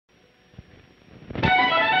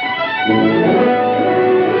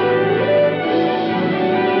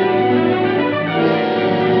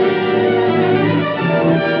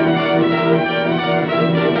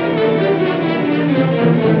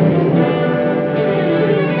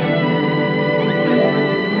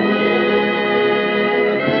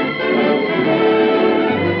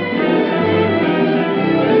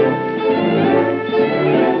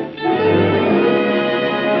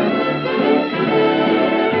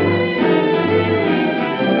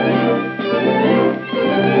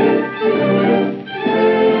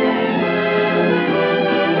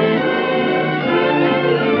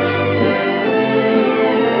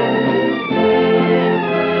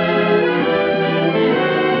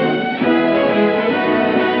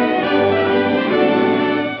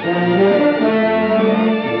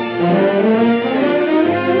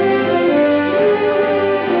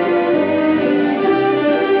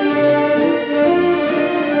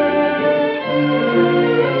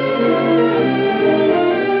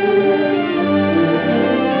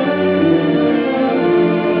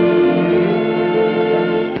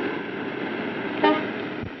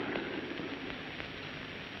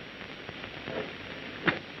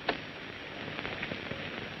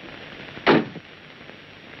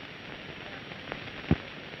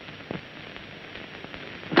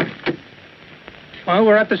Well,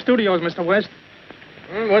 we're at the studios, Mr. West.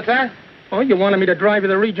 What's that? Oh, you wanted me to drive you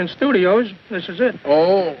to the Regent Studios. This is it.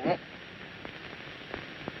 Oh.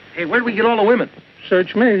 Hey, where did we get all the women?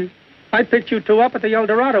 Search me. I picked you two up at the El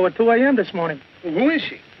Dorado at 2 a.m. this morning. Well, who is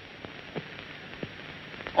she?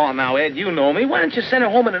 Oh, now, Ed, you know me. Why don't you send her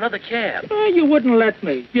home in another cab? Oh, you wouldn't let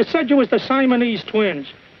me. You said you was the Simonese twins.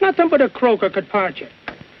 Nothing but a croaker could part you.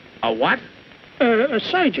 A what? A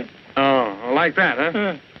surgeon. Oh, like that,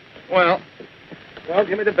 huh? Well,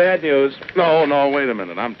 give me the bad news. No, wait a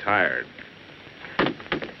minute. I'm tired.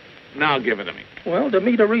 Now give it to me. Well, the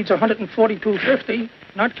meter reads 142.50,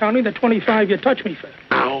 not counting the 25 you touched me for.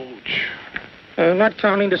 Ouch. Not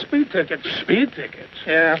counting the speed tickets. Speed tickets?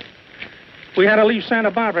 Yeah. We had to leave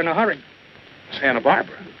Santa Barbara in a hurry. Santa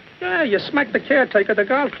Barbara? Yeah, you smacked the caretaker at the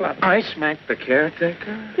golf club. I smacked the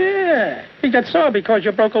caretaker? Yeah. He got sore because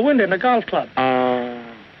you broke a window in the golf club.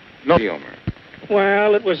 No humor.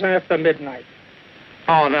 Well, it was after midnight.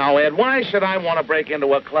 Oh, now, Ed, why should I want to break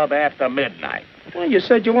into a club after midnight? Well, you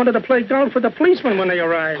said you wanted to play golf with the policemen when they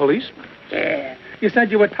arrived. Policemen? Yeah. You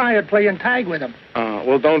said you were tired playing tag with them.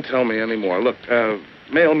 Well, don't tell me anymore. Look,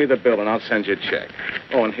 mail me the bill and I'll send you a check.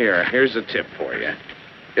 Oh, and here's a tip for you.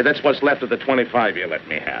 Yeah, that's what's left of the 25 you let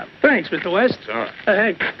me have. Thanks, Mr. West. It's all right.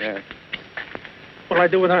 Hey. Yeah. What'll I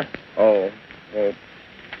do with her? Oh, well,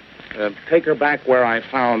 take her back where I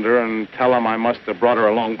found her and tell them I must have brought her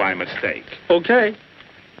along by mistake. Okay.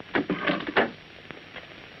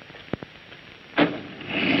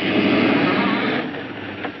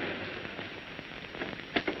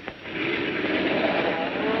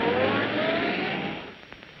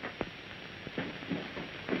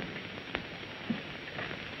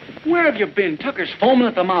 Where have you been? Tucker's foaming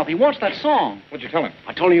at the mouth. He wants that song. What'd you tell him?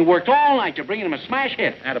 I told him you worked all night to bring him a smash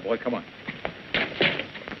hit. Attaboy, come on.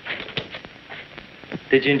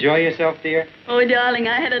 Did you enjoy yourself, dear? Oh, darling,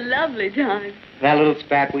 I had a lovely time. That little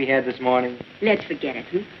spat we had this morning? Let's forget it,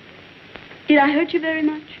 huh? Did I hurt you very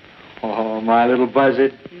much? Oh, my little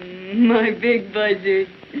buzzard. My big buzzard.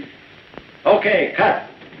 Okay, cut.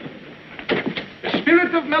 The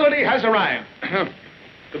spirit of melody has arrived.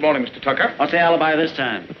 Good morning, Mr. Tucker. What's the alibi this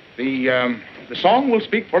time? The song will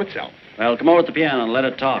speak for itself. Well, come over at the piano and let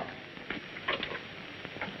it talk.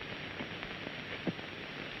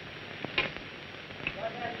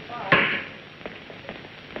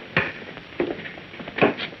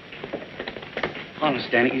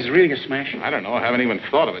 Honest, Danny, he's really a smash. I don't know. I haven't even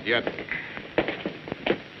thought of it yet.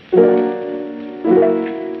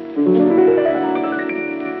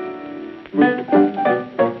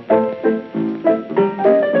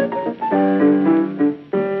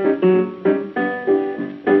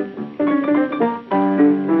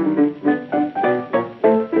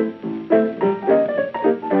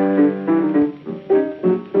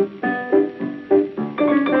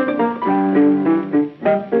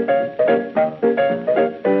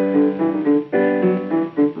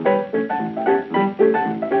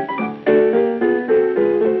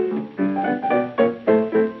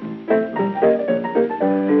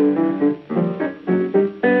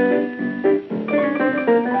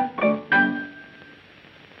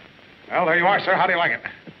 Sir, how do you like it?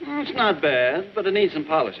 Well, it's not bad, but it needs some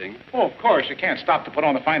polishing. Oh, of course. You can't stop to put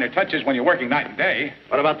on the finer touches when you're working night and day.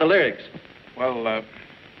 What about the lyrics? Well,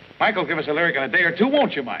 Mike will give us a lyric in a day or two,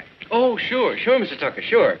 won't you, Mike? Oh, sure, Mr. Tucker,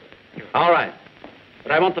 sure. All right.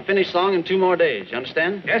 But I want the finished song in 2 more days. You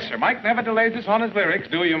understand? Yes, sir. Mike never delays us on his lyrics,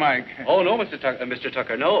 do you, Mike? Oh, no, Mr.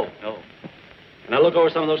 Tucker. No. Can I look over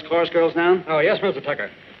some of those chorus girls now? Oh, yes, Mr. Tucker.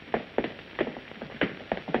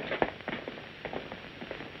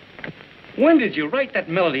 When did you write that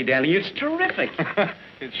melody, Danny? It's terrific.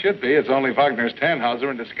 It should be. It's only Wagner's Tannhauser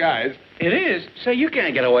in disguise. It is? Say, you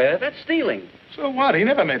can't get away with it. That's stealing. So what? He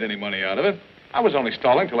never made any money out of it. I was only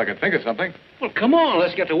stalling till I could think of something. Well, come on.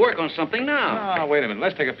 Let's get to work on something now. Oh, wait a minute.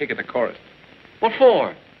 Let's take a peek at the chorus. What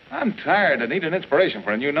for? I'm tired. I need an inspiration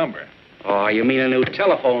for a new number. Oh, you mean a new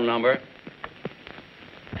telephone number?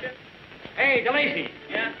 Hey, DeLacy.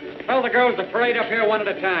 Yeah? Tell the girls to parade up here one at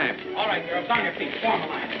a time. All right, girls, on your feet. Form a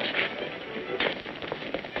line.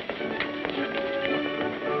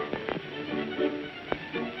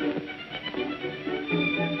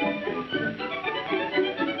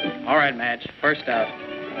 All right, Madge. First out.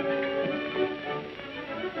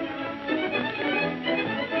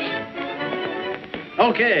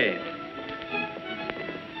 Okay.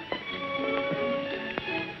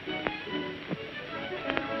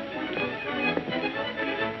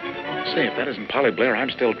 Say, if that isn't Polly Blair, I'm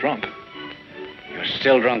still drunk. You're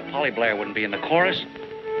still drunk. Polly Blair wouldn't be in the chorus.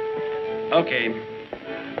 Okay.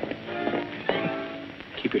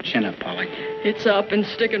 Keep your chin up, Polly. It's up and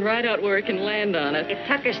sticking right out where it can land on it. If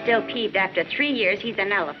Tucker's still peeved after 3 years, he's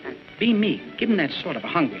an elephant. Be meek. Give him that sort of a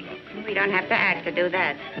hungry look. We don't have to act to do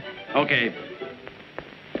that. Okay.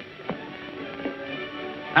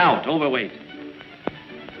 Out. Overweight.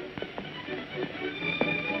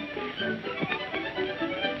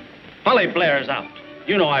 Polly Blair's out.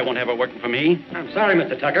 You know I won't have her working for me. I'm sorry,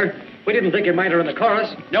 Mr. Tucker. We didn't think you'd mind her in the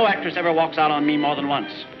chorus. No actress ever walks out on me more than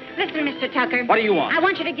once. Listen, Mr. Tucker. What do you want? I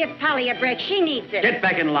want you to give Polly a break. She needs it. Get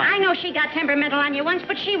back in line. I know she got temperamental on you once,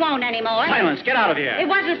 but she won't anymore. Silence. Get out of here. It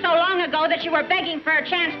wasn't so long ago that you were begging for a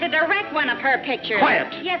chance to direct one of her pictures.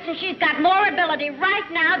 Quiet. Yes, and she's got more ability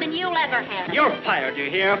right now than you'll ever have. You're fired, you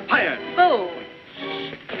hear? Fired. Boo.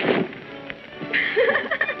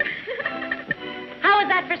 How is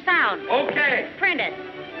that for sound? Okay. Print it.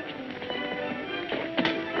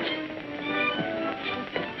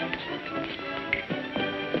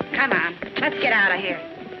 Come on, let's get out of here.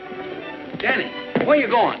 Danny, where you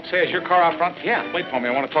going? Say, is your car out front? Yeah. Wait for me.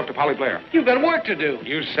 I want to talk to Polly Blair. You've got work to do.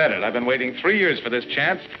 You said it. I've been waiting 3 years for this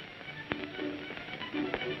chance.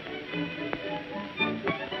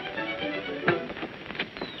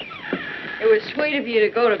 It was sweet of you to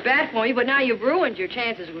go to bat for me, but now you've ruined your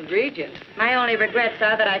chances with Regent. My only regrets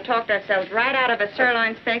are that I talked ourselves right out of a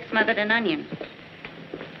sirloin steak smothered in onions.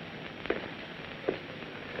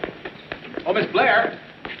 Oh, Miss Blair.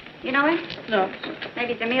 You know it? No.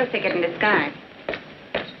 Maybe it's a meal ticket in disguise.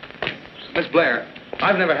 Miss Blair,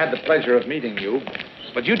 I've never had the pleasure of meeting you,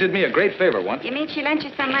 but you did me a great favor once. You mean she lent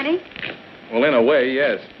you some money? Well, in a way,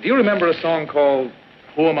 yes. Do you remember a song called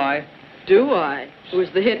Who Am I? Do I? It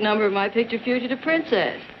was the hit number of my picture, Fugitive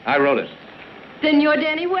Princess. I wrote it. Then you're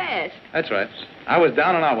Danny West. That's right. I was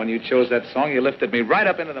down and out when you chose that song. You lifted me right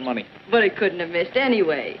up into the money. But it couldn't have missed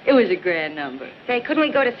anyway. It was a grand number. Say, couldn't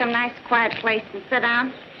we go to some nice, quiet place and sit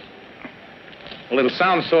down? Well, it'll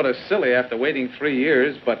sound sort of silly after waiting 3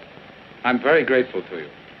 years, but I'm very grateful to you.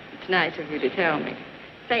 It's nice of you to tell me.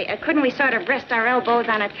 Say, couldn't we sort of rest our elbows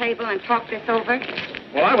on a table and talk this over?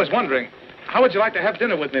 Well, I was wondering, how would you like to have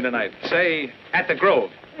dinner with me tonight? Say, at the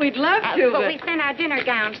Grove. We'd love to, but we sent our dinner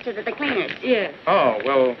gowns to the cleaners. Yes. Oh,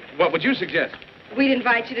 well, what would you suggest? We'd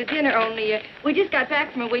invite you to dinner, only we just got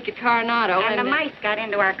back from a week at Coronado. And the mice got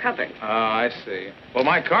into our cupboard. Oh, I see. Well,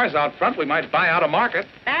 my car's out front. We might buy out a market.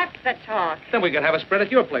 That's the talk. Then we could have a spread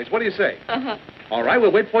at your place. What do you say? Uh-huh. All right,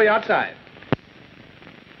 we'll wait for you outside.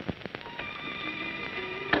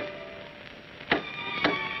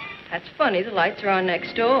 That's funny. The lights are on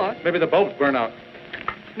next door. Maybe the bulbs burn out.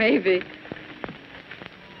 Maybe.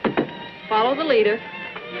 Follow the leader.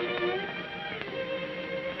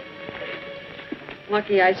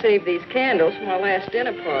 Lucky I saved these candles from our last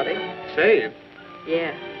dinner party. Saved?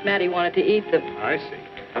 Yeah. Mattie wanted to eat them. I see.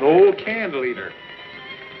 An old candle eater.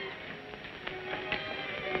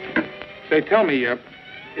 Say, tell me, is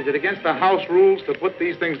it against the house rules to put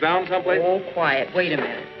these things down someplace? Oh, quiet. Wait a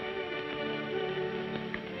minute.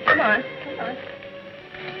 Come on. Come on.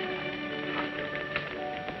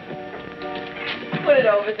 Put it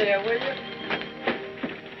over there, will you?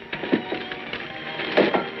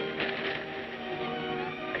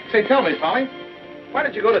 Say, tell me, Polly, why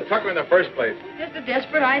did you go to Tucker in the first place? Just a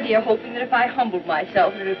desperate idea, hoping that if I humbled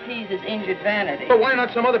myself, it would appease his injured vanity. But why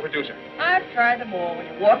not some other producer? I've tried them all. When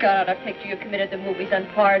you walk out on a picture, you've committed the movie's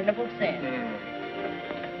unpardonable sin.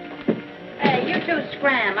 Hey, you two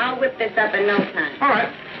scram. I'll whip this up in no time. All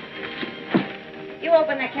right. You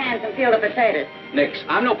open the cans and peel the potatoes. Nix.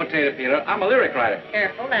 I'm no potato peeler. I'm a lyric writer.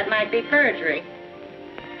 Careful, that might be perjury.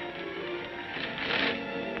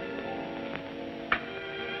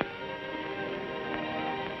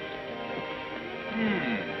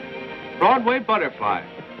 Broadway Butterfly.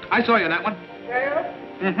 I saw you in that one.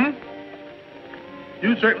 Mm-hmm.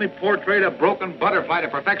 You certainly portrayed a broken butterfly to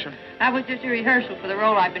perfection. That was just a rehearsal for the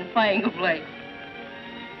role I've been playing of late.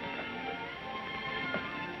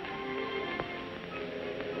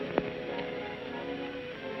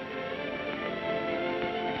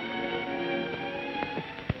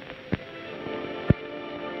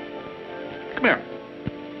 Come here.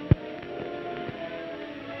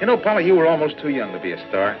 You know, Polly, you were almost too young to be a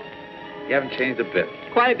star. You haven't changed a bit.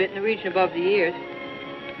 Quite a bit in the region above the years.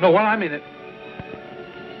 No, well, I mean it.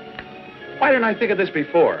 Why didn't I think of this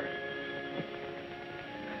before?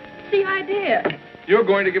 The idea. You're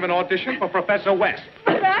going to give an audition for Professor West.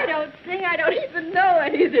 But I don't sing. I don't even know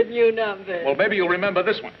any of the new numbers. Well, maybe you'll remember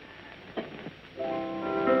this one.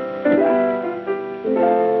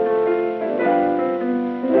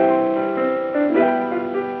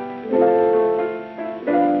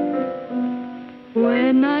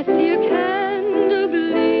 When I see a candle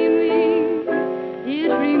gleaming,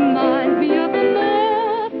 it reminds me of a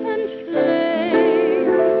moth and flame.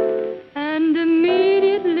 And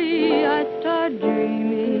immediately I start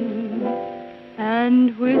dreaming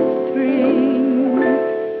and whispering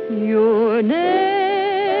your name.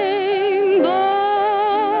 But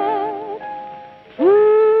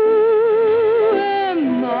who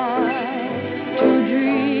am I to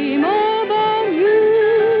dream about you?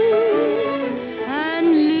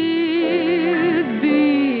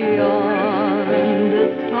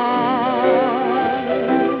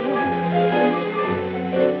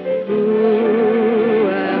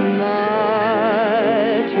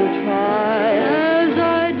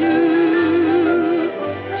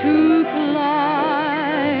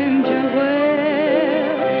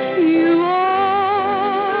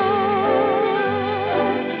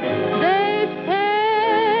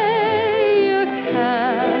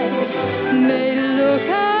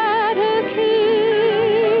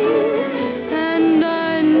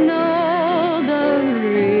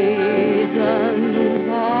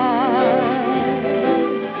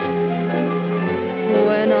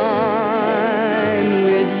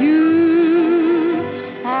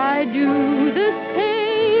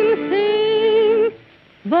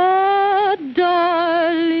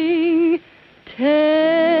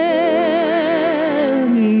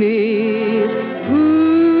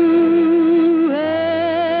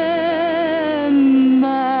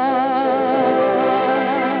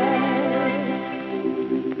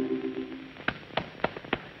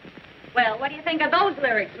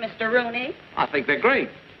 I think they're great.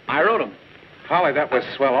 I wrote them. Polly, that was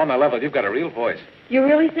swell. On the level, you've got a real voice. You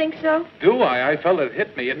really think so? Do I? I felt it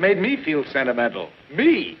hit me. It made me feel sentimental.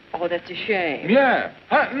 Me? Oh, that's a shame. Yeah.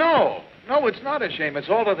 No. No, it's not a shame. It's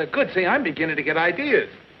all to the good. See, I'm beginning to get ideas.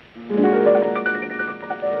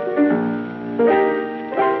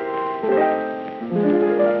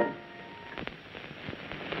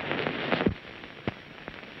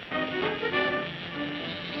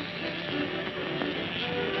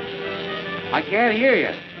 I can't hear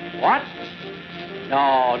you. What?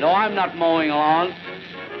 No, I'm not mowing lawns.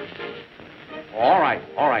 All right.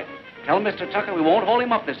 Tell Mr. Tucker we won't hold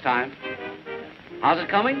him up this time. How's it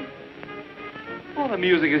coming? Oh, the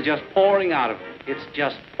music is just pouring out of him. It's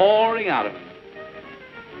just pouring out of him.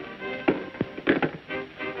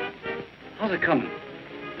 How's it coming?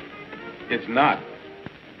 It's not.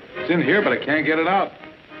 It's in here, but I can't get it out.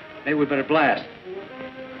 Maybe we better blast.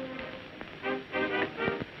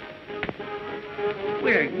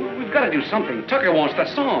 We've got to do something. Tucker wants that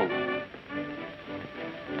song.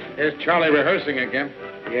 Here's Charlie rehearsing again.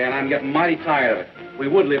 Yeah, and I'm getting mighty tired of it. We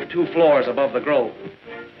would live 2 floors above the grove.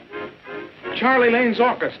 Charlie Lane's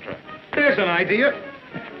orchestra. There's an idea.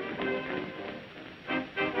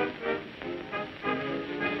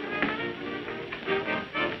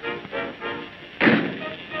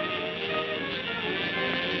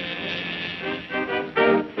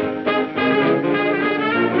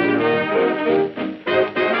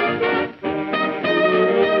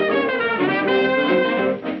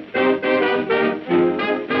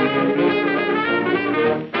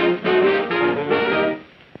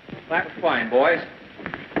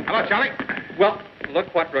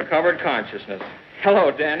 Recovered consciousness.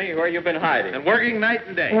 Hello, Danny. Where you been hiding? And working night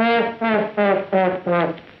and day.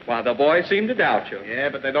 Why, the boys seem to doubt you. Yeah,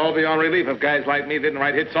 but they'd all be on relief if guys like me didn't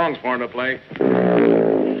write hit songs for them to play.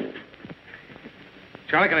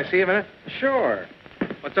 Charlie, can I see you a minute? Sure.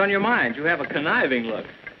 What's on your mind? You have a conniving look.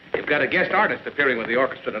 You've got a guest artist appearing with the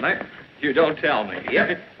orchestra tonight. You don't tell me.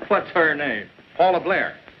 Yep. What's her name? Paula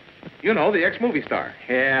Blair. You know, the ex-movie star.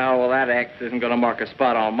 Yeah, well, that ex isn't going to mark a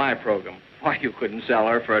spot on my program. Why, you couldn't sell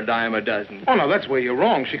her for a dime a dozen. Oh, no, that's where you're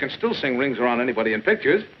wrong. She can still sing Rings Around Anybody in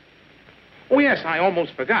Pictures. Oh, yes, I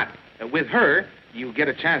almost forgot. With her, you get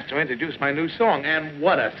a chance to introduce my new song. And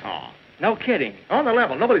what a song. No kidding. On the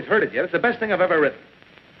level. Nobody's heard it yet. It's the best thing I've ever written.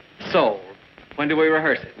 So, when do we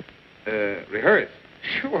rehearse it? Rehearse?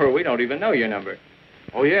 Sure, we don't even know your number.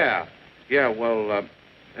 Oh, yeah. Yeah, well,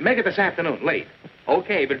 make it this afternoon, late.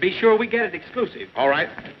 Okay, but be sure we get it exclusive. All right.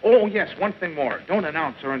 Oh, yes, one thing more. Don't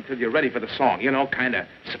announce her until you're ready for the song. You know, kind of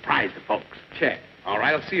surprise the folks. Check. All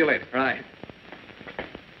right, I'll see you later. Right.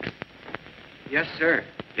 Yes, sir.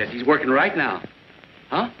 Yes, he's working right now.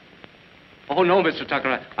 Huh? Oh, no, Mr.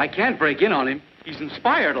 Tucker. I can't break in on him. He's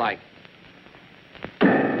inspired like.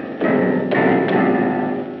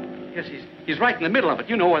 Yes, he's right in the middle of it.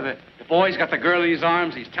 You know where the boy's got the girl in his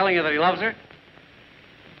arms. He's telling her that he loves her.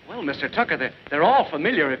 Well, Mr. Tucker, they're all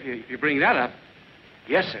familiar if you bring that up.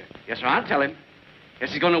 Yes, sir. Yes, sir, I'll tell him.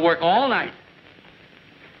 Yes, he's going to work all night.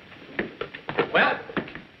 Well,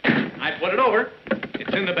 I put it over.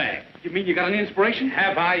 It's in the bag. You mean you got an inspiration?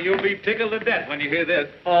 Have I? You'll be tickled to death when you hear this.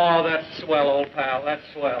 Oh, that's swell, old pal. That's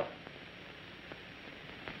swell.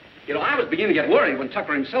 You know, I was beginning to get worried when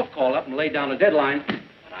Tucker himself called up and laid down a deadline.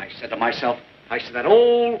 But I said to myself, that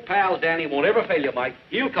old pal Danny won't ever fail you, Mike.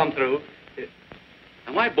 He'll come through.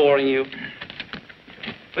 Am I boring you?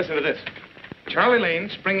 Listen to this. Charlie Lane,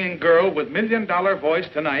 springing girl with $1 million voice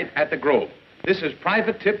tonight at the Grove. This is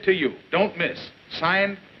private tip to you. Don't miss.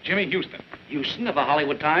 Signed, Jimmy Houston. Houston of the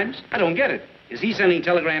Hollywood Times? I don't get it. Is he sending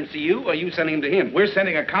telegrams to you, or are you sending them to him? We're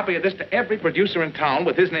sending a copy of this to every producer in town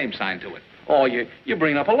with his name signed to it. Oh, you're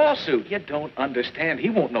bringing up a lawsuit. You don't understand. He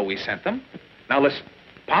won't know we sent them. Now, listen.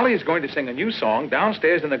 Polly is going to sing a new song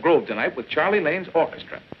downstairs in the Grove tonight with Charlie Lane's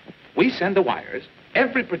orchestra. We send the wires.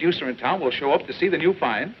 Every producer in town will show up to see the new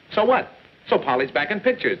find. So what? So Polly's back in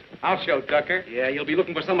pictures. I'll show Tucker. Yeah, you'll be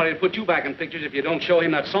looking for somebody to put you back in pictures if you don't show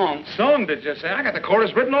him that song. Song, did you say? I got the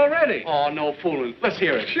chorus written already. Oh, no fooling. Let's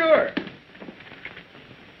hear it. Sure.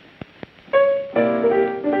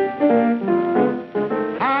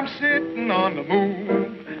 I'm sitting on the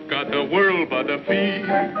moon, got the world by the feet.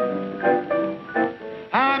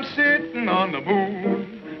 I'm sitting on the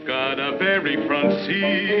moon, got a very front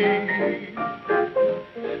seat.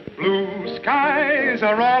 Blue skies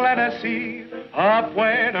are all that I see, up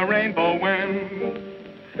where the rainbow went.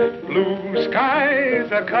 Blue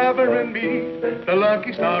skies are covering me, the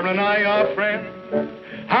lucky star and I are friends.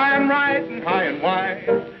 I'm riding high and wide,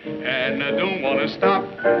 and I don't want to stop.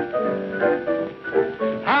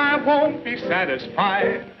 I won't be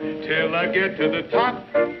satisfied till I get to the top.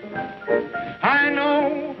 I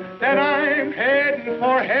know that I'm heading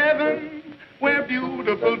for heaven, where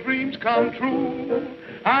beautiful dreams come true.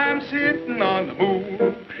 I'm sitting on the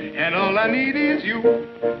moon, and all I need is you.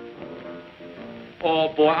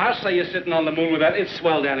 Oh, boy, I'll say you're sitting on the moon with that. It's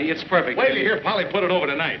swell, Danny. It's perfect. Wait till you hear Polly put it over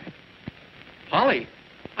tonight. Polly?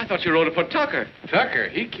 I thought you wrote it for Tucker. Tucker,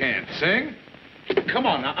 he can't sing. Come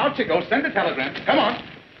on now, out you go. Send a telegram. Come on.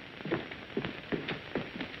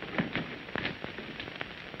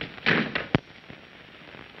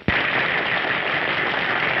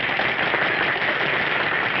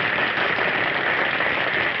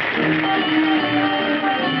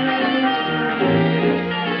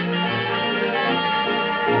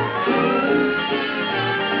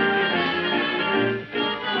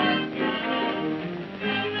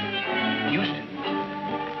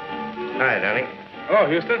 Hi, Danny. Hello,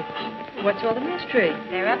 Houston. What's all the mystery?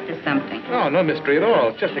 They're up to something. Oh, no mystery at all.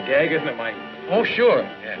 It's just a gag, isn't it, Mike? Oh, sure.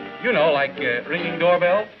 Yeah. You know, like ringing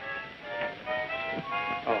doorbell.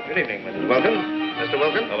 Oh, good evening, Mrs. Wilkins. Mr.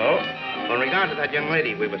 Wilkins? Hello. In regard to that young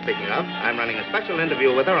lady we were speaking of, I'm running a special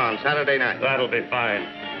interview with her on Saturday night. That'll be fine.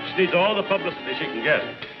 She needs all the publicity she can get.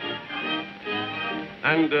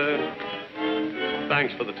 And,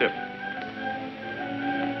 thanks for the tip.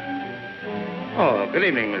 Oh, good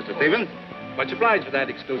evening, Mr. Stevens. Much obliged for that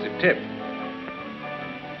exclusive tip.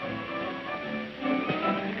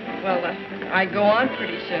 Well, I go on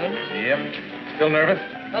pretty soon. Yep. Still nervous?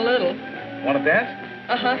 A little. Want to dance?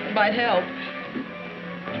 Uh-huh, it might help.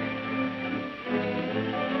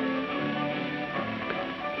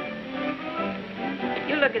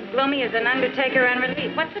 You look as gloomy as an undertaker on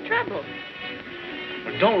relief. What's the trouble?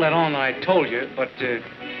 Well, don't let on I told you, but,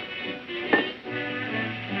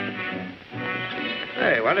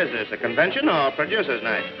 Hey, what is this, a convention or producer's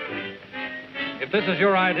night? If this is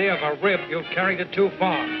your idea of a rip, you've carried it too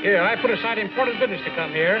far. Here, I put aside important business to come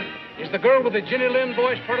here. Is the girl with the Ginny Lynn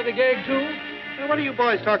voice part of the gag, too? What are you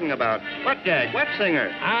boys talking about? What gag? What singer?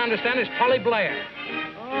 I understand it's Polly Blair.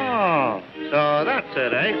 Oh, so that's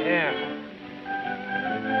it, eh? Yeah.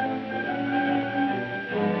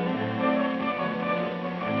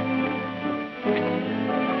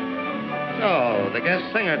 So, the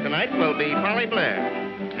guest singer tonight will be Polly Blair.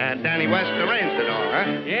 And Danny West arranged it all,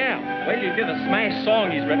 huh? Yeah. Wait till you hear the smash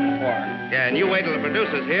song he's written for her. Yeah, and you wait till the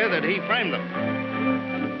producers hear that he framed them.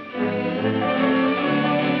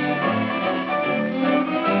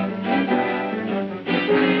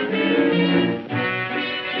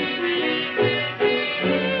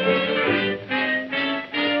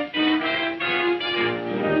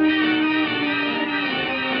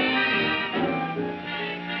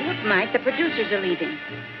 Mike, the producers are leaving.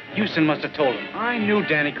 Houston must have told him. I knew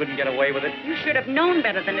Danny couldn't get away with it. You should have known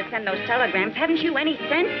better than to send those telegrams. Haven't you any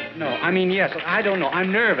sense? No, I mean, yes. I don't know.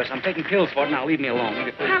 I'm nervous. I'm taking pills for it. Now, leave me alone. Will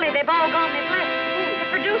you please? Holly, they've all gone. They've left. The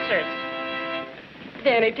producers.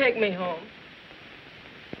 Danny, take me home.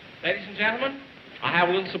 Ladies and gentlemen, I have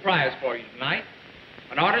a little surprise for you tonight.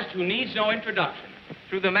 An artist who needs no introduction.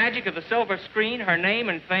 Through the magic of the silver screen, her name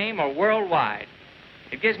and fame are worldwide.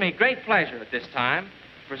 It gives me great pleasure at this time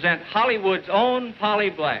to present Hollywood's own Polly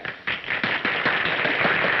Blair.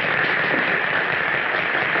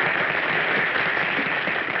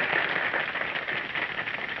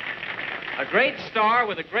 A great star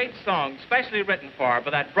with a great song specially written for her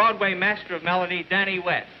by that Broadway master of melody, Danny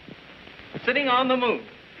West. Sitting on the Moon.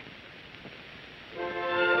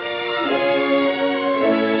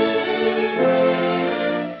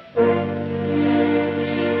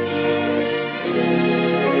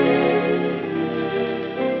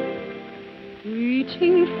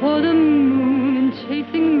 Reaching for the moon and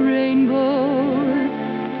chasing rainbows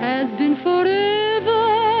has been forever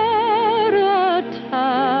a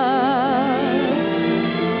task.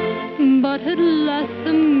 But at last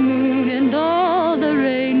the moon and all the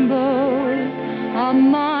rainbows are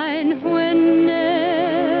mine whenever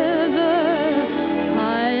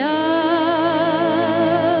I ask.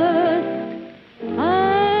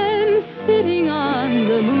 I'm sitting on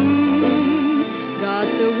the moon, got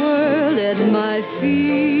the world at my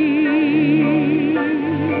feet.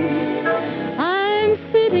 I'm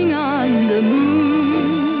sitting on the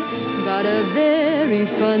moon, got a very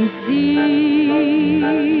fun seat.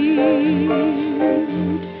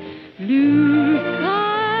 Blue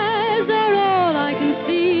skies are all I can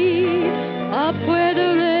see, up where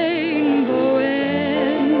the rainbow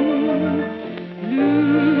ends.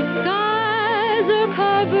 Blue skies are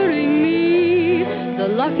covering me, the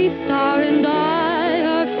lucky star and I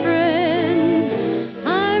are friends.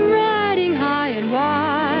 I'm riding high and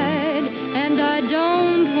wide, and I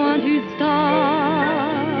don't want to stop.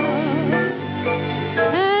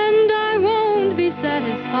 And I won't be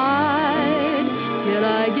satisfied till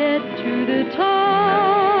I get to the top.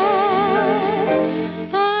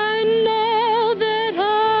 I know that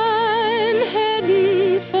I'm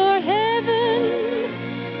heading for heaven,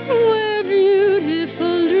 where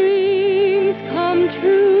beautiful dreams come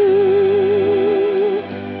true.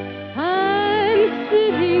 I'm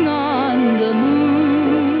sitting on the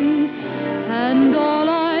moon, and all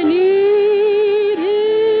I need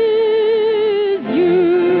is you.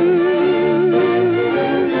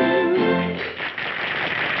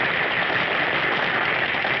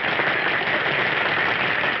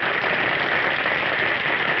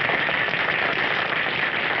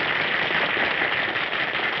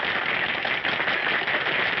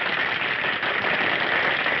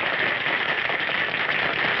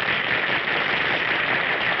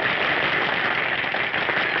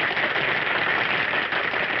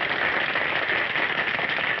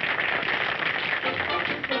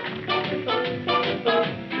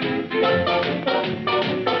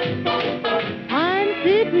 I'm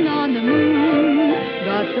sitting on the moon,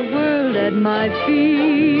 got the world at my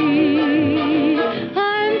feet.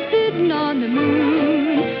 I'm sitting on the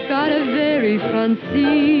moon, got a very front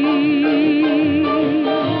seat.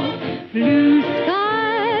 Blue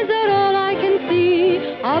skies are all I can see,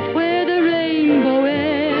 up where the rainbow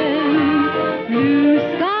ends. Blue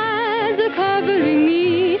skies are covering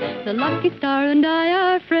me, the lucky star and I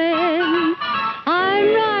are friends.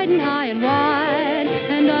 I'm riding high and wide,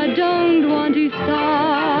 and I don't want to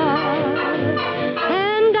stop.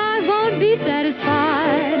 And I won't be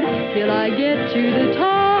satisfied till I get to the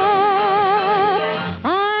top.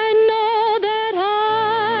 I know that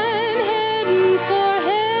I'm heading for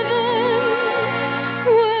heaven,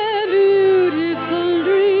 where beautiful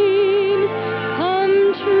dreams come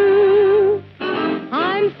true.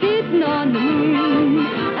 I'm sitting on the moon,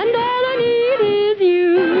 and all I need is you.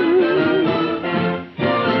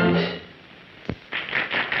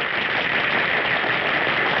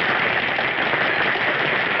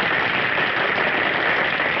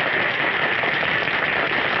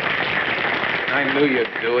 I knew you'd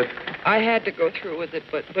do it. I had to go through with it,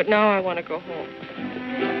 but now I want to go home.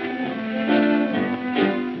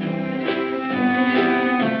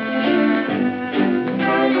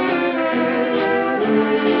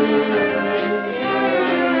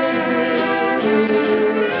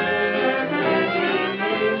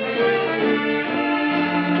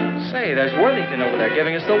 Say, there's Worthington over there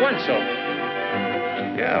giving us the once-over.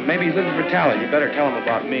 Yeah, maybe he's looking for talent. You better tell him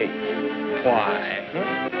about me. Why?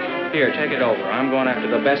 Here, take it over. I'm going after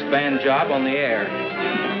the best band job on the air.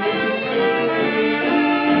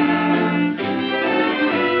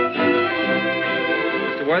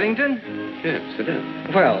 Mr. Worthington? Yeah, sit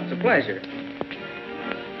down. Well, it's a pleasure.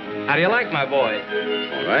 How do you like my boys?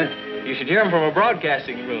 All right. You should hear them from a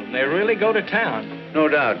broadcasting room. They really go to town. No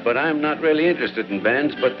doubt, but I'm not really interested in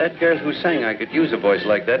bands, but that girl who sang, I could use a voice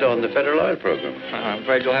like that on the Federal Oil program. I'm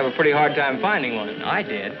afraid you'll have a pretty hard time finding one. I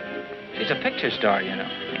did. She's a picture star, you know.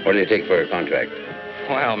 What do you take for a contract?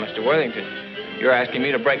 Well, Mr. Worthington, you're asking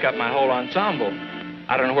me to break up my whole ensemble.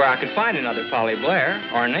 I don't know where I could find another Polly Blair.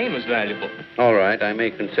 Our name is valuable. All right, I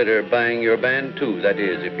may consider buying your band, too. That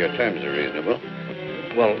is, if your terms are reasonable.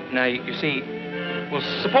 Well, now, you see, well,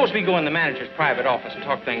 suppose we go in the manager's private office and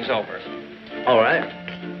talk things over. All right.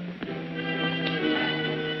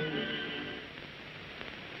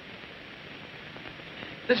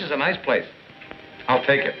 This is a nice place. I'll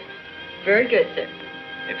take it. Very good, sir.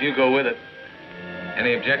 If you go with it.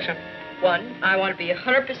 Any objection? One, I want to be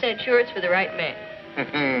 100% sure it's for the right man.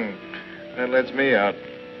 That lets me out.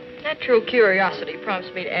 Natural curiosity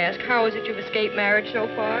prompts me to ask, how is it you've escaped marriage so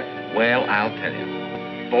far? Well, I'll tell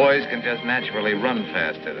you. Boys can just naturally run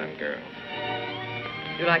faster than girls.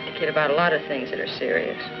 You like to kid about a lot of things that are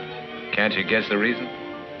serious. Can't you guess the reason?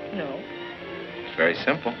 No. It's very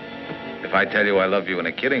simple. If I tell you I love you in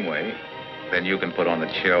a kidding way, then you can put on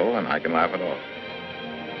the show and I can laugh it off.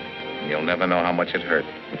 And you'll never know how much it hurt.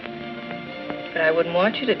 But I wouldn't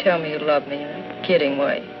want you to tell me you love me in a kidding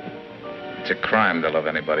way. It's a crime to love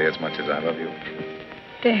anybody as much as I love you.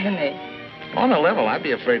 Danny. On a level, I'd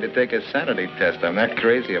be afraid to take a sanity test. I'm that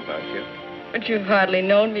crazy about you. But you've hardly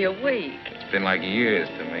known me a week. It's been like years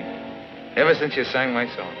to me. Ever since you sang my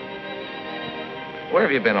song. Where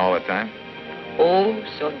have you been all the time? Oh,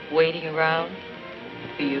 sort of waiting around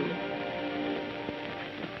for you.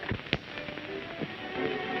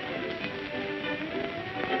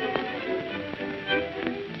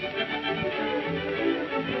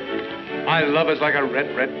 My love is like a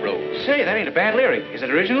red, red rose. Say, that ain't a bad lyric. Is it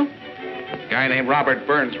original? A guy named Robert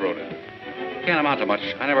Burns wrote it. Can't amount to much.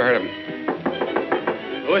 I never heard of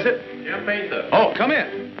him. Who is it? Jim Mesa. Oh, come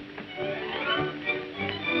in.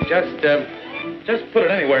 Just put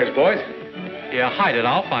it anywheres, boys. Yeah, hide it.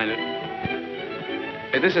 I'll find it.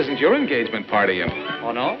 Hey, this isn't your engagement party, you know.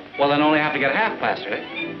 Oh, no? Well, then only have to get half plastered, eh?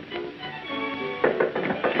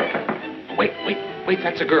 Wait,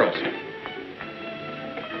 that's a girl's.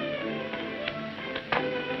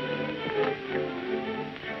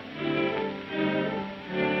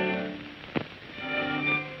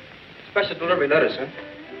 Special delivery letter, sir.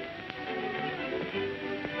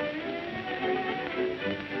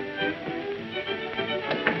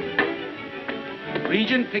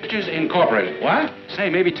 Region Pictures Incorporated. What? Say,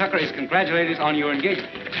 maybe Tucker is congratulating us on your engagement.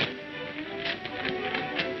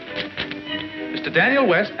 Mr. Daniel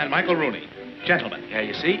West and Michael Rooney. Gentlemen. Yeah,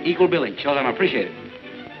 you see? Equal billing. Shows I'm appreciated.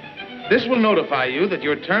 This will notify you that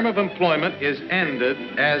your term of employment is ended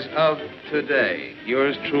as of today.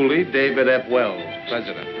 Yours truly, David F. Wells,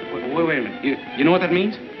 President. Wait a minute. You know what that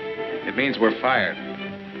means? It means we're fired.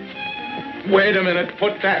 Wait a minute.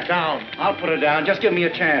 Put that down. I'll put it down. Just give me a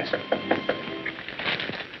chance.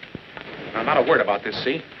 Now, not a word about this,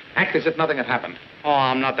 see? Act as if nothing had happened. Oh,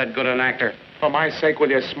 I'm not that good an actor. For my sake, will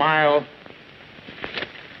you smile?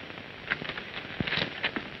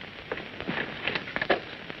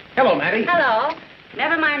 Hello, Mattie. Hello.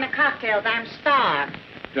 Never mind the cocktails. I'm starved.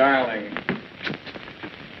 Darling.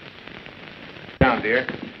 Down, dear.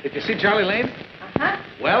 Did you see Charlie Lane? Uh-huh.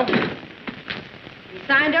 Well? He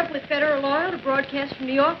signed up with Federal Oil to broadcast from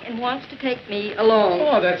New York and wants to take me along.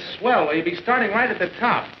 Oh, that's swell. Well, you'd be starting right at the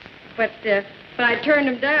top. But I turned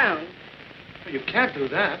him down. Well, you can't do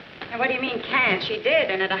that. Now, what do you mean can't? She did,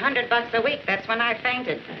 and at $100 a week, that's when I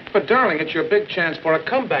fainted. But, darling, it's your big chance for a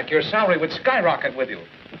comeback. Your salary would skyrocket with you.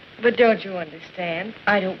 But don't you understand?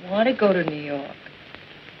 I don't want to go to New York.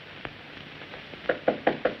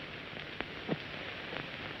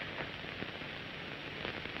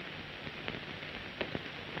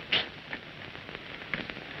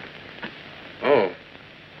 Oh.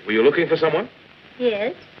 Were you looking for someone?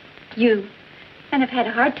 Yes, you. And I've had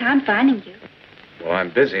a hard time finding you. Well,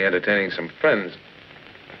 I'm busy entertaining some friends.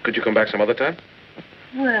 Could you come back some other time?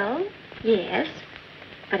 Well, yes.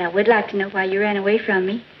 But I would like to know why you ran away from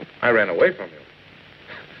me. I ran away from you.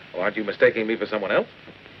 Well, aren't you mistaking me for someone else?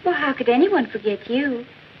 Well, how could anyone forget you,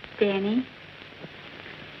 Danny?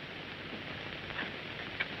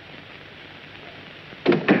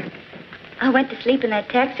 I went to sleep in that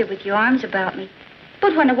taxi with your arms about me.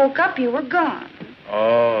 But when I woke up, you were gone.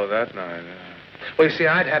 Oh, that night. Well, you see,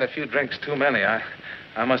 I'd had a few drinks too many. I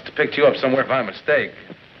must have picked you up somewhere by mistake.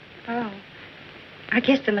 Oh. I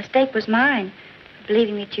guess the mistake was mine,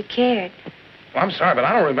 believing that you cared. Well, I'm sorry, but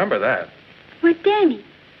I don't remember that. Why, Danny,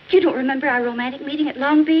 you don't remember our romantic meeting at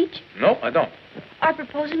Long Beach? Nope, I don't. Or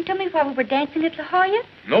proposing to me while we were dancing at La Jolla?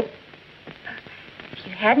 Nope. If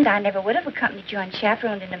you hadn't, I never would have accompanied you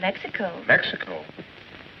unchaperoned into Mexico. Mexico?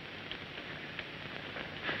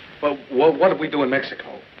 Well, what did we do in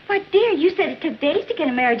Mexico? Why, dear, you said it took days to get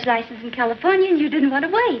a marriage license in California, and you didn't want to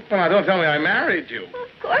wait. Well, now, don't tell me I married you. Well,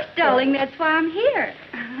 of course, darling. That's why I'm here.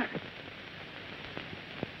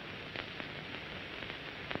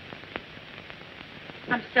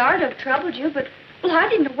 I'm sorry to have troubled you, but, well, I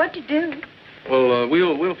didn't know what to do. Well,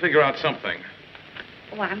 we'll figure out something.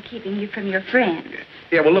 Oh, I'm keeping you from your friends.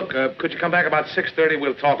 Yeah, well, look, could you come back about 6:30?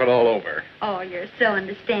 We'll talk it all over. Oh, you're so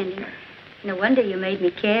understanding. No wonder you made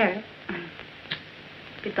me care.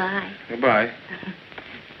 Goodbye. Goodbye.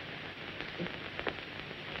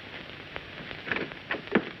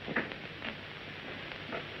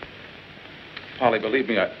 Polly, believe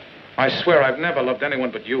me, I swear I've never loved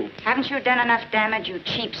anyone but you. Haven't you done enough damage, you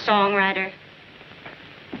cheap songwriter?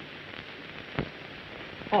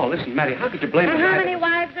 Oh, listen, Mattie, how could you blame And the how guy many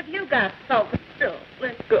wives have you got, Sultan? Still,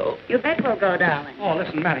 let's go. You bet we'll go, darling. Oh,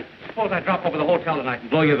 listen, Mattie, suppose I drop over the hotel tonight and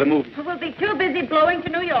blow you the movie. We'll be too busy blowing to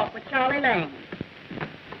New York with Charlie Lane.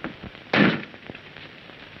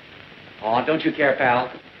 Oh, don't you care,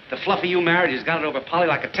 pal. The fluffy you married has got it over Polly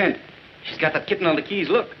like a tent. She's got that kitten on the keys.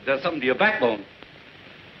 Look, does something to your backbone.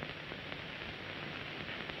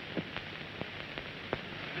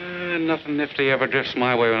 Nothing nifty ever drifts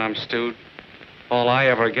my way when I'm stewed. All I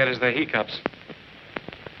ever get is the hiccups.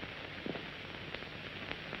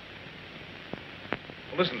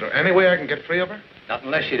 Well, listen to her. Any way I can get free of her? Not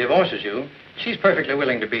unless she divorces you. She's perfectly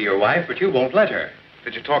willing to be your wife, but you won't let her.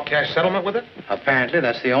 Did you talk cash settlement with her? Apparently,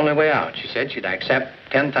 that's the only way out. She said she'd accept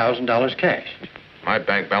 $10,000 cash. My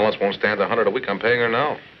bank balance won't stand the $100 a week I'm paying her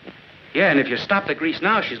now. Yeah, and if you stop the grease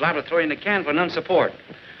now, she's liable to throw you in the can for non-support.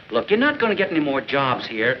 Look, you're not going to get any more jobs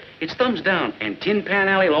here. It's thumbs down, and Tin Pan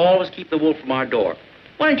Alley will always keep the wolf from our door.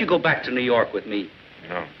 Why don't you go back to New York with me?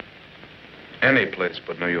 No. Any place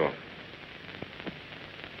but New York.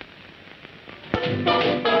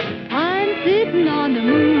 I'm sitting on the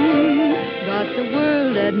moon, got the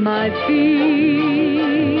world at my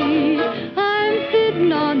feet. I'm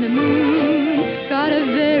sitting on the moon, got a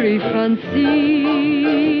very front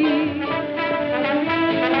seat.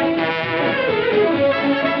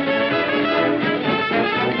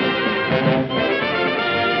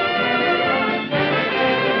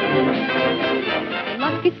 The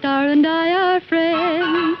lucky star and I are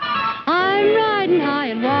friends. I'm riding high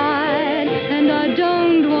and wide, and I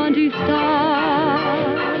don't want to stop.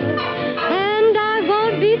 And I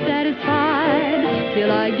won't be satisfied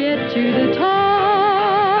till I get to the top.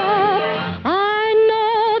 I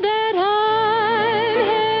know that I'm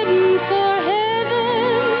heading for heaven,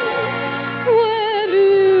 where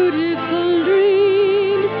beautiful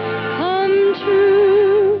dreams come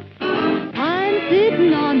true. I'm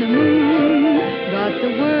sitting on the moon, got the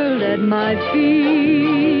world at my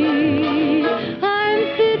feet. I'm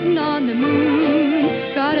sitting on the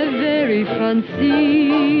moon, got a very front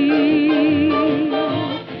seat.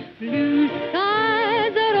 Blue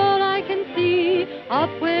skies are all I can see, up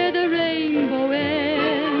where the rainbow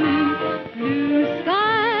ends. Blue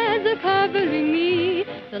skies are covering me,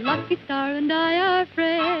 the lucky star and I are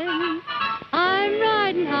friends. I'm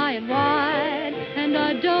riding high and wide, and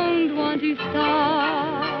I don't want to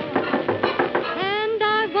stop. And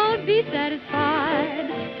I won't be satisfied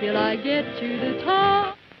till I get to the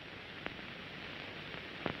top.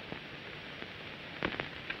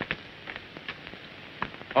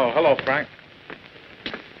 Oh, hello, Frank.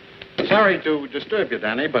 Sorry to disturb you,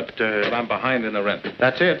 Danny, but I'm behind in the rent.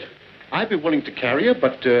 that's it. I'd be willing to carry you,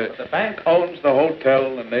 but The bank owns the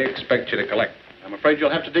hotel, and they expect you to collect. I'm afraid you'll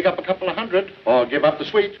have to dig up a couple of $100 or give up the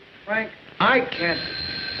suite. Frank, I can't.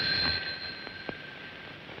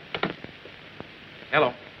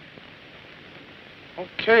 Hello.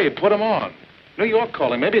 Okay, put him on. New York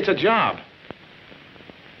calling. Maybe it's a job.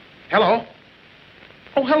 Hello?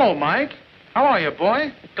 Oh, hello, Mike. How are you,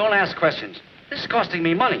 boy? Don't ask questions. This is costing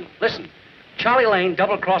me money. Listen, Charlie Lane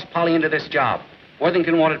double-crossed Polly into this job.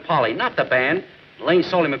 Worthington wanted Polly, not the band. Lane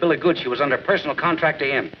sold him a bill of goods. She was under personal contract to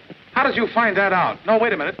him. How did you find that out? No,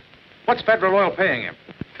 wait a minute. What's Federal Oil paying him?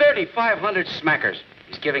 3,500 smackers.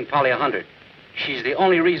 He's giving Polly 100. She's the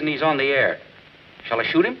only reason he's on the air. Shall I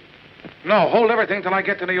shoot him? No, hold everything till I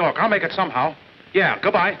get to New York. I'll make it somehow. Yeah,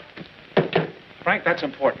 goodbye. Frank, that's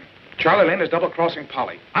important. Charlie Lane is double-crossing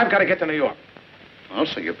Polly. I've got to get to New York. Well,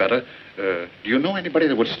 so you better. Do you know anybody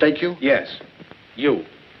that would stake you? Yes. You.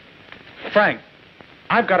 Frank,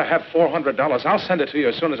 I've got to have $400. I'll send it to you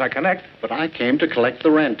as soon as I connect. But I came to collect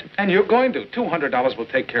the rent. And you're going to. $200 will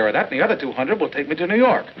take care of that, and the other $200 will take me to New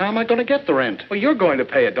York. How am I going to get the rent? Well, you're going to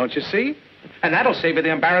pay it, don't you see? And that'll save you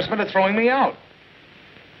the embarrassment of throwing me out.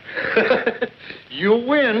 You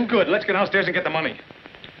win. Good. Let's get downstairs and get the money.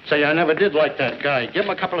 Say, I never did like that guy. Give him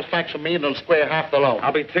a couple of smacks from me and he'll square half the loan.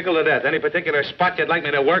 I'll be tickled to death. Any particular spot you'd like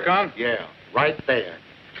me to work on? Yeah, right there.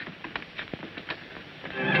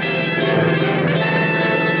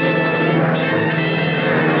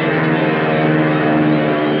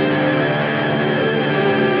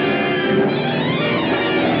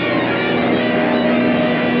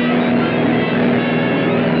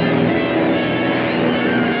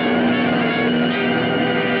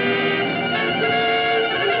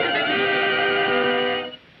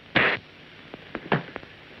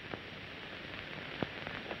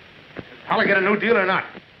 I'll get a new deal or not.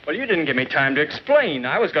 Well, you didn't give me time to explain.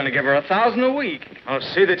 I was going to give her $1,000 a week. I'll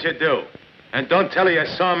see that you do. And don't tell her you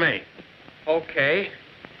saw me. Okay.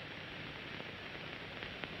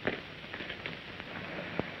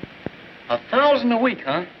 $1,000 a week,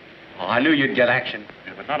 huh? Oh, I knew you'd get action.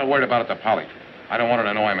 Yeah, but not a word about it to Polly. I don't want her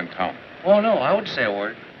to know I'm in town. Oh, no, I would say a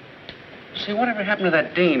word. Say, whatever happened to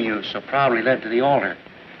that dame you so proudly led to the altar?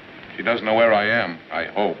 She doesn't know where I am, I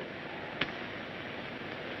hope.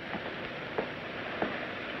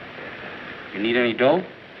 You need any dough?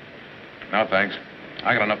 No, thanks.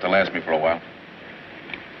 I got enough to last me for a while.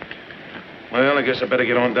 Well, I guess I better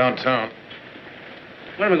get on downtown.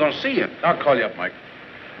 When am I going to see you? I'll call you up, Mike.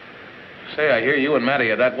 Say, I hear you and Mattie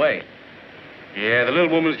are that way. Yeah, the little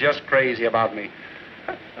woman's just crazy about me.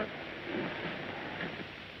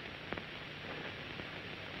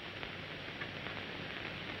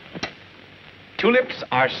 Tulips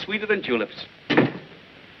are sweeter than tulips.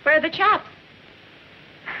 Where are the chops?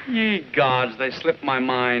 Ye gods, they slipped my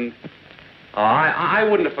mind. Oh, I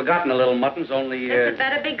wouldn't have forgotten the little muttons, only... This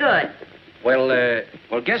had better be good.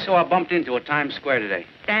 Well, guess who I bumped into at Times Square today?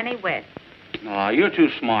 Danny West. Oh, you're too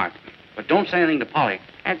smart. But don't say anything to Polly.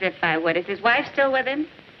 As if I would. Is his wife still with him?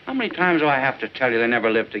 How many times do I have to tell you they never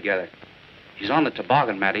lived together? He's on the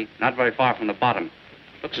toboggan, Mattie, not very far from the bottom.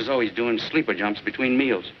 Looks as though he's doing sleeper jumps between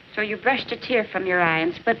meals. So you brushed a tear from your eye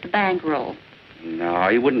and split the bankroll. No,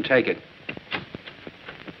 he wouldn't take it.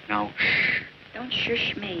 Now, shh. Don't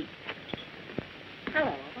shush me.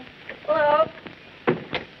 Hello. Hello.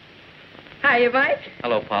 Hiya, Mike.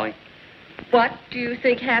 Hello, Polly. What do you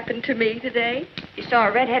think happened to me today? You saw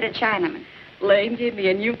a red-headed Chinaman. Lane gave me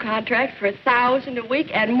a new contract for $1,000 a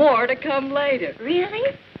week and more to come later.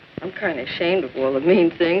 Really? I'm kind of ashamed of all the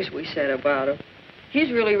mean things we said about him.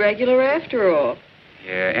 He's really regular after all.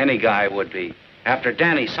 Yeah, any guy would be. After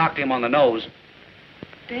Danny socked him on the nose.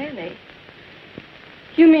 Danny?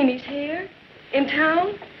 You mean he's here? In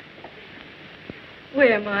town?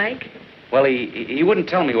 Where, Mike? Well, he wouldn't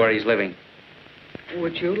tell me where he's living.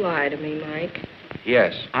 Would you lie to me, Mike?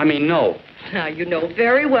 Yes. I mean, no. Now, you know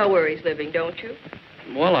very well where he's living, don't you?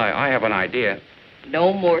 Well, I have an idea.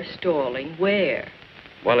 No more stalling. Where?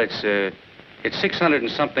 Well, it's 600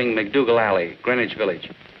 and something McDougal Alley, Greenwich Village.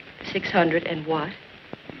 600 and what?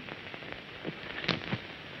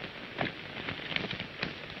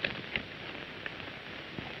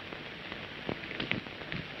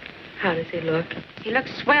 How does he look? He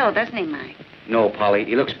looks swell, doesn't he, Mike? No, Polly,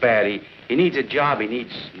 he looks bad. He needs a job. He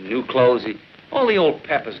needs new clothes. All the old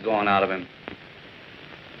pep is gone out of him.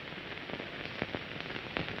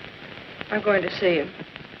 I'm going to see him.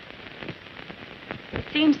 It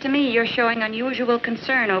seems to me you're showing unusual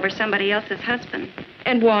concern over somebody else's husband.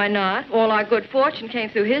 And why not? All our good fortune came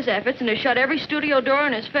through his efforts and has shut every studio door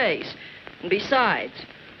in his face. And besides,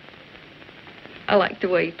 I like the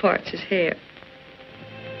way he parts his hair.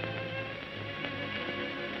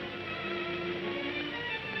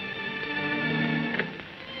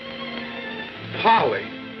 Polly.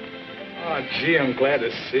 Oh, gee, I'm glad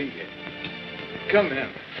to see you. Come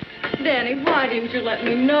in. Danny, why didn't you let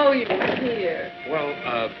me know you were here? Well,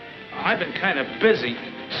 I've been kind of busy.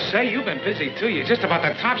 Say, you've been busy, too. You're just about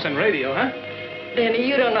the tops in radio, huh? Danny,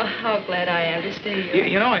 you don't know how glad I am to see you.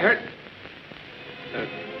 You know, I heard...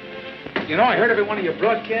 I heard every one of your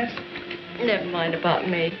broadcasts. Never mind about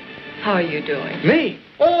me. How are you doing? Me?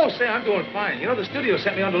 Oh, say, I'm doing fine. You know, the studio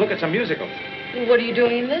sent me on to look at some musicals. What are you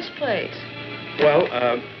doing in this place? Well,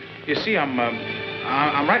 you see, I'm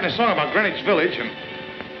writing a song about Greenwich Village and,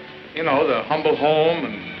 you know, the humble home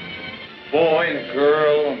and boy and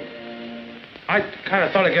girl. And I kind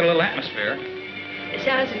of thought I'd get a little atmosphere. It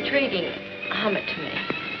sounds intriguing. Hum it to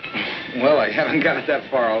me. Well, I haven't got it that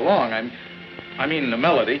far along. I mean the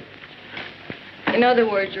melody. In other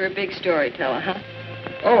words, you're a big storyteller, huh?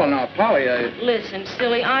 Oh, now, Polly, Listen,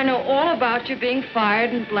 silly, I know all about you being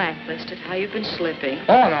fired and blacklisted, how you've been slipping.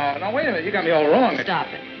 Oh, no, wait a minute. You got me all wrong. Stop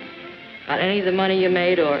it. Got any of the money you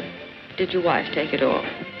made, or did your wife take it all?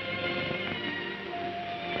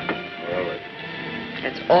 Well,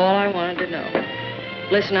 That's all I wanted to know.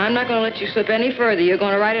 Listen, I'm not going to let you slip any further. You're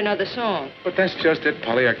going to write another song. But that's just it,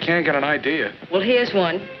 Polly. I can't get an idea. Well, here's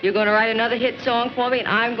one. You're going to write another hit song for me, and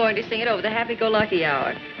I'm going to sing it over the happy-go-lucky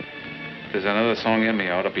hour. If there's another song in me,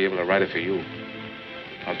 I ought to be able to write it for you.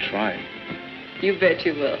 I'll try. You bet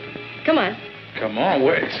you will. Come on. Come on,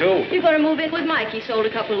 where to? You're going to move in with Mike. He sold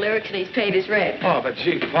a couple of lyrics, and he's paid his rent. Oh, but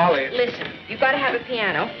gee, Polly. Listen, you've got to have a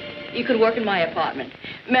piano. You can work in my apartment.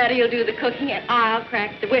 Maddie will do the cooking, and I'll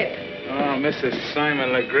crack the whip. Oh, Mrs.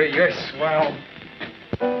 Simon Legree, you're swell.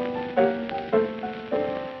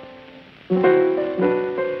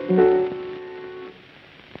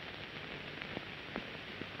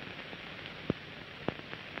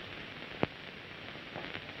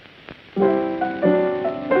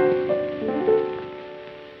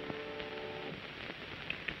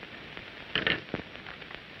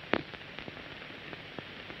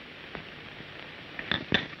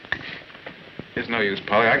 There's no use,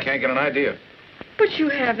 Polly. I can't get an idea. But you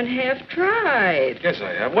haven't half tried. Yes,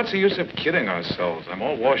 I have. What's the use of kidding ourselves? I'm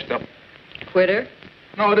all washed up. Quitter?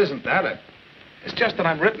 No, it isn't that. It's just that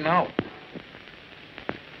I'm written out.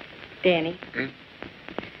 Danny, do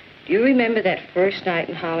you remember that first night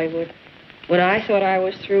in Hollywood when I thought I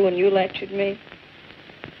was through and you lectured me?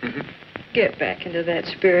 Mm-hmm. Get back into that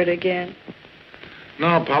spirit again.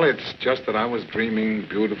 No, Polly, it's just that I was dreaming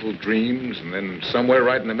beautiful dreams, and then somewhere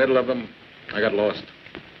right in the middle of them, I got lost.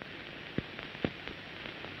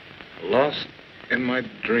 Lost in my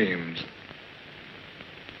dreams.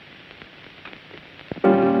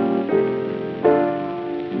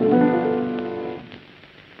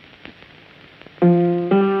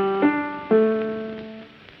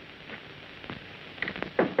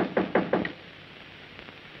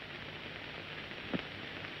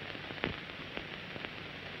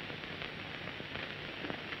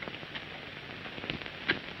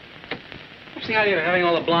 What's the idea of having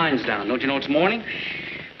all the blinds down? Don't you know it's morning?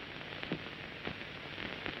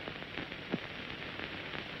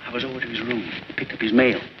 I was over to his room, picked up his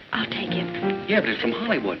mail. I'll take him. Yeah, but it's from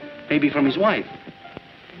Hollywood. Maybe from his wife.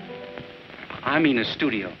 I mean his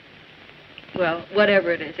studio. Well,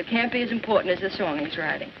 whatever it is, it can't be as important as the song he's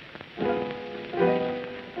writing.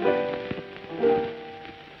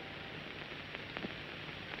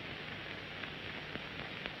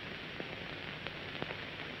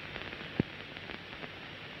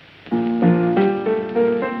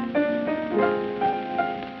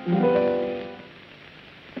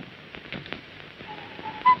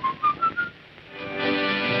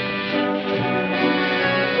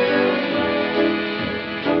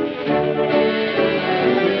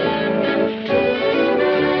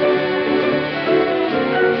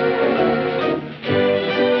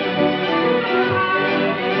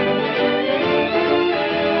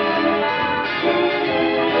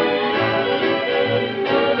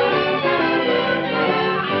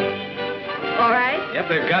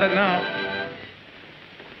 They've got it now.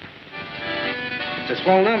 It's a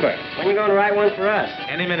small number. When are you going to write one for us?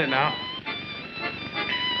 Any minute now.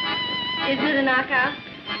 Isn't it a knockout?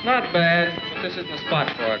 Not bad, but this isn't the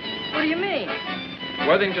spot for it. What do you mean?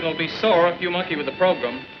 Worthington will be sore if you monkey with the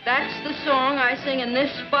program. That's the song I sing in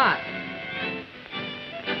this spot.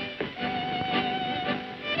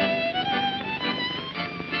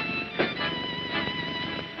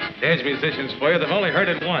 There's musicians for you. They've only heard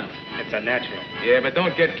it once. It's a natural. Yeah, but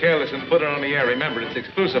don't get careless and put it on the air. Remember, it's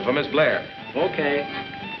exclusive for Miss Blair. Okay.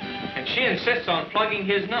 And she insists on plugging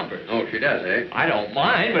his numbers. Oh, she does, eh? I don't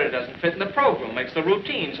mind, but it doesn't fit in the program. Makes the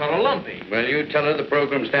routine sort of lumpy. Well, you tell her the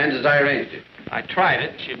program stands as I arranged it. I tried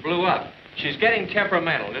it, and she blew up. She's getting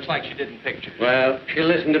temperamental, just like she did in pictures. Well, she'll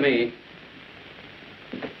listen to me.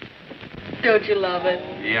 Don't you love it?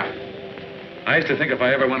 Yeah. I used to think if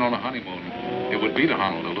I ever went on a honeymoon, it would be to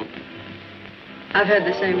Honolulu. I've had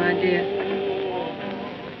the same idea.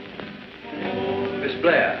 Miss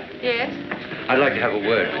Blair, Yes? I'd like to have a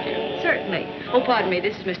word with you. Certainly. Oh, pardon me.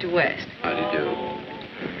 This is Mr. West. How do you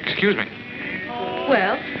do? Excuse me.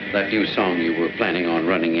 Well, That new song you were planning on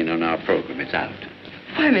running in on our program, it's out.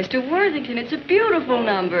 Why, Mr. Worthington, it's a beautiful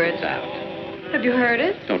number. It's out. Have you heard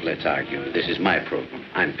it? Don't let's argue. This is my program.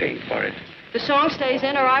 I'm paying for it. The song stays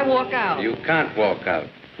in or I walk out. You can't walk out.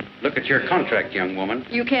 Look at your contract, young woman.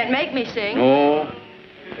 You can't make me sing. No.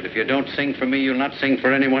 But if you don't sing for me, you'll not sing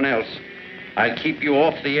for anyone else. I'll keep you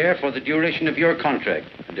off the air for the duration of your contract.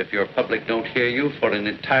 And if your public don't hear you for an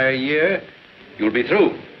entire year, you'll be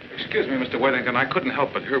through. Excuse me, Mr. Worthington. I couldn't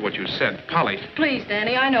help but hear what you said. Polly. Please,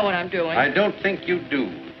 Danny, I know what I'm doing. I don't think you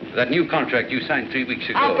do. That new contract you signed 3 weeks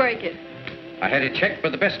ago. I'll break it. I had it checked by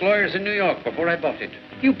the best lawyers in New York before I bought it.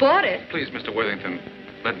 You bought it? Please, Mr. Worthington,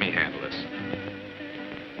 let me handle this.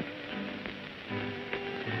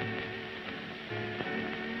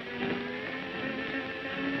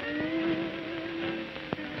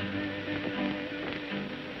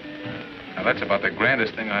 Now, that's about the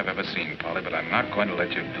grandest thing I've ever seen, Polly, but I'm not going to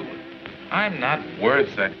let you do it. I'm not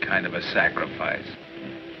worth that kind of a sacrifice.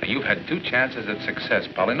 Now, you've had 2 chances at success,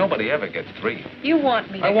 Polly. Nobody ever gets 3. You want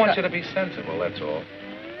me to... I want you to be sensible, that's all.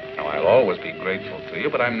 Now, I'll always be grateful to you,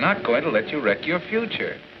 but I'm not going to let you wreck your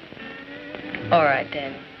future. All right,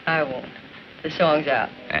 Danny. I won't. The song's out.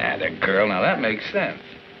 Ah, the girl. Now, that makes sense.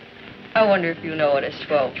 I wonder if you know what a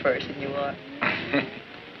swell person you are.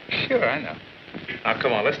 Sure, I know. Now,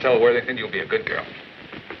 come on, let's tell Worthington you'll be a good girl.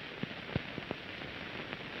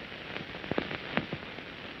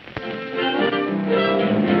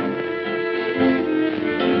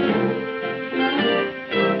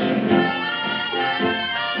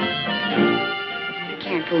 You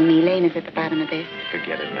can't fool me. Lane is at the bottom of this.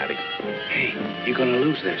 Forget it, Matty. Hey, you're gonna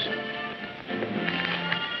lose this.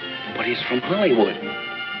 But he's from Hollywood.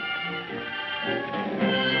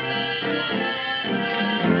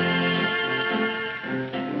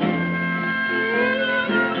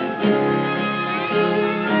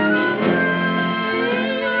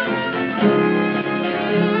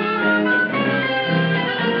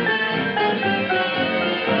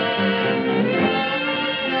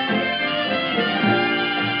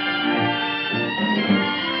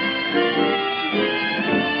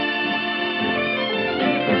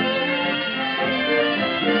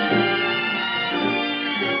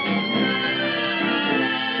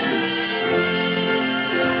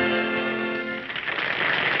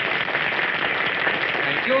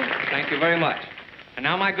 Thank you very much. And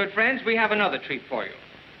now, my good friends, we have another treat for you.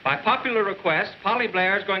 By popular request, Polly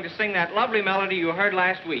Blair is going to sing that lovely melody you heard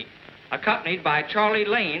last week, accompanied by Charlie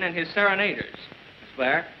Lane and his serenaders. Miss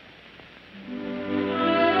Blair?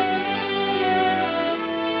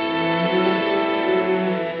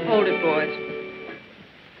 Hold it, boys.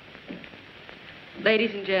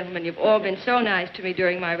 Ladies and gentlemen, you've all been so nice to me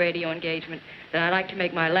during my radio engagement that I'd like to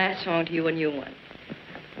make my last song to you a new one.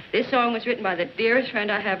 This song was written by the dearest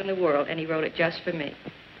friend I have in the world, and he wrote it just for me.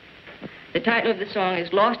 The title of the song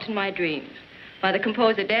is Lost in My Dreams, by the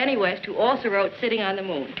composer Danny West, who also wrote Sitting on the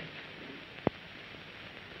Moon.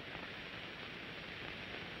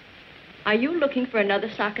 Are you looking for another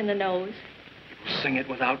sock in the nose? Sing it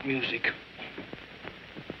without music.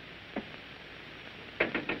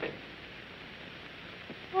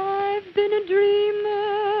 I've been a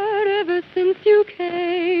dreamer ever since you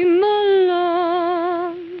came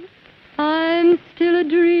along. I'm still a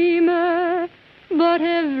dreamer, but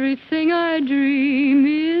everything I dream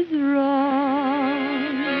is wrong.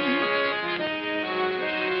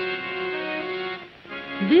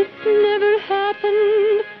 This never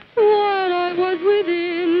happened while I was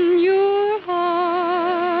within your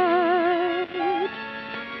heart.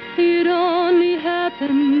 It only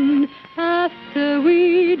happened after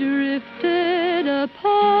we drifted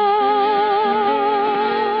apart.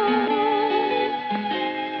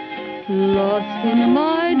 Lost in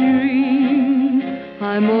my dreams,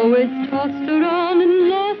 I'm always tossed around and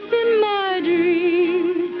lost in my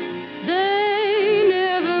dreams. They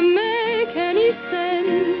never make any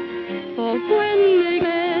sense, for when they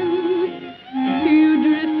end, you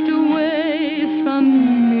drift away from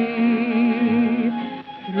me.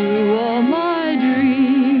 Through all my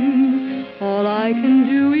dreams, all I can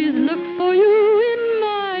do is look for you in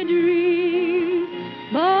my dreams.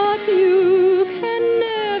 But you can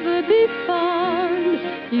never be found,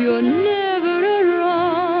 you're never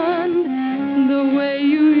around the way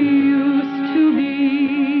you used to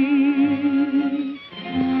be.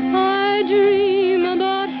 I dream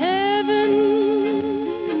about heaven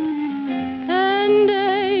and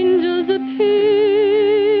angels appear.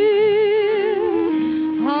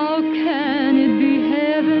 How can it be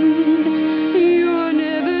heaven? You're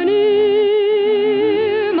never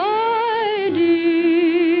near, my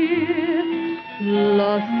dear.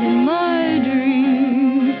 Lost in my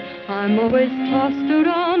dreams, I'm always tossed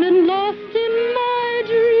around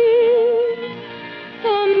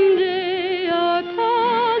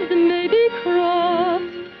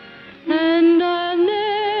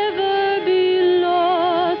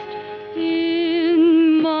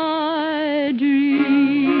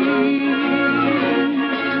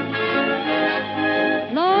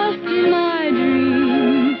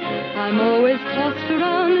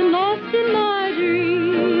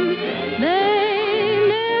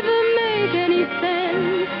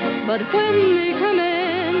But when they come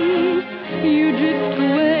in, you drift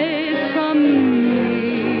away from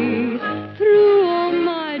me. Through all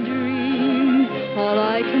my dreams, all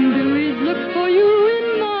I can do is look for you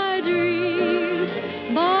in my dreams.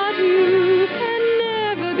 But you can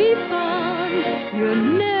never be found. You're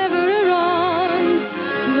never around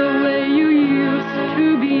the way you used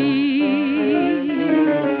to be.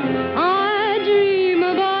 I dream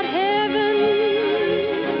about heaven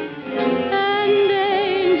and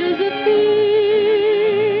angels appear.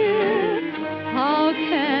 How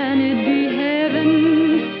can it be heaven?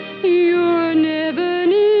 You're never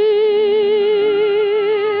near,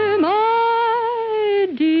 my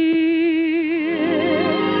dear.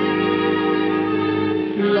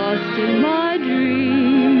 Lost in my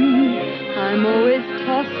dreams, I'm always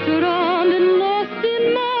tossed around and lost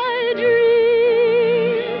in my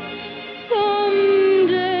dreams.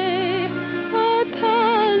 Someday our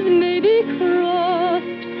paths may be crossed,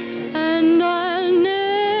 and I'll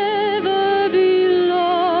never be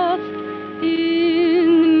lost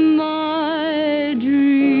in my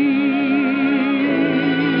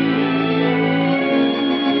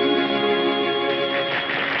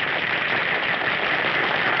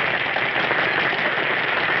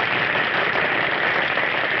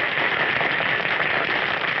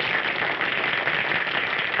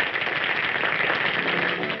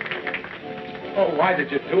Oh, why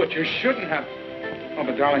did you do it? You shouldn't have. Oh,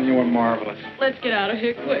 but darling, you were marvelous. Let's get out of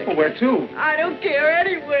here quick. Oh, where to? I don't care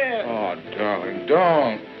anywhere. Oh, darling,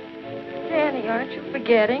 don't. Danny, aren't you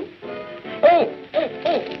forgetting? Oh,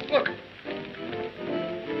 look.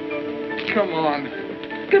 Come on.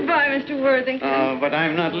 Goodbye, Mr. Worthington. But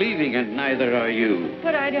I'm not leaving, and neither are you.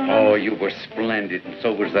 But I don't Oh, you were splendid, and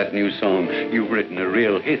so was that new song. You've written a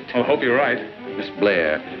real hit. I hope you're right. Miss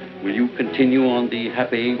Blair, will you continue on the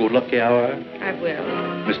happy-go-lucky hour? I will.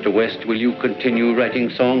 Mr. West, will you continue writing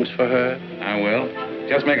songs for her? I will.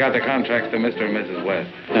 Just make out the contracts to Mr. and Mrs. West.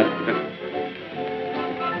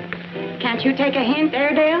 Can't you take a hint,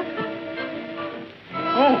 Airedale?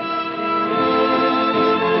 Oh,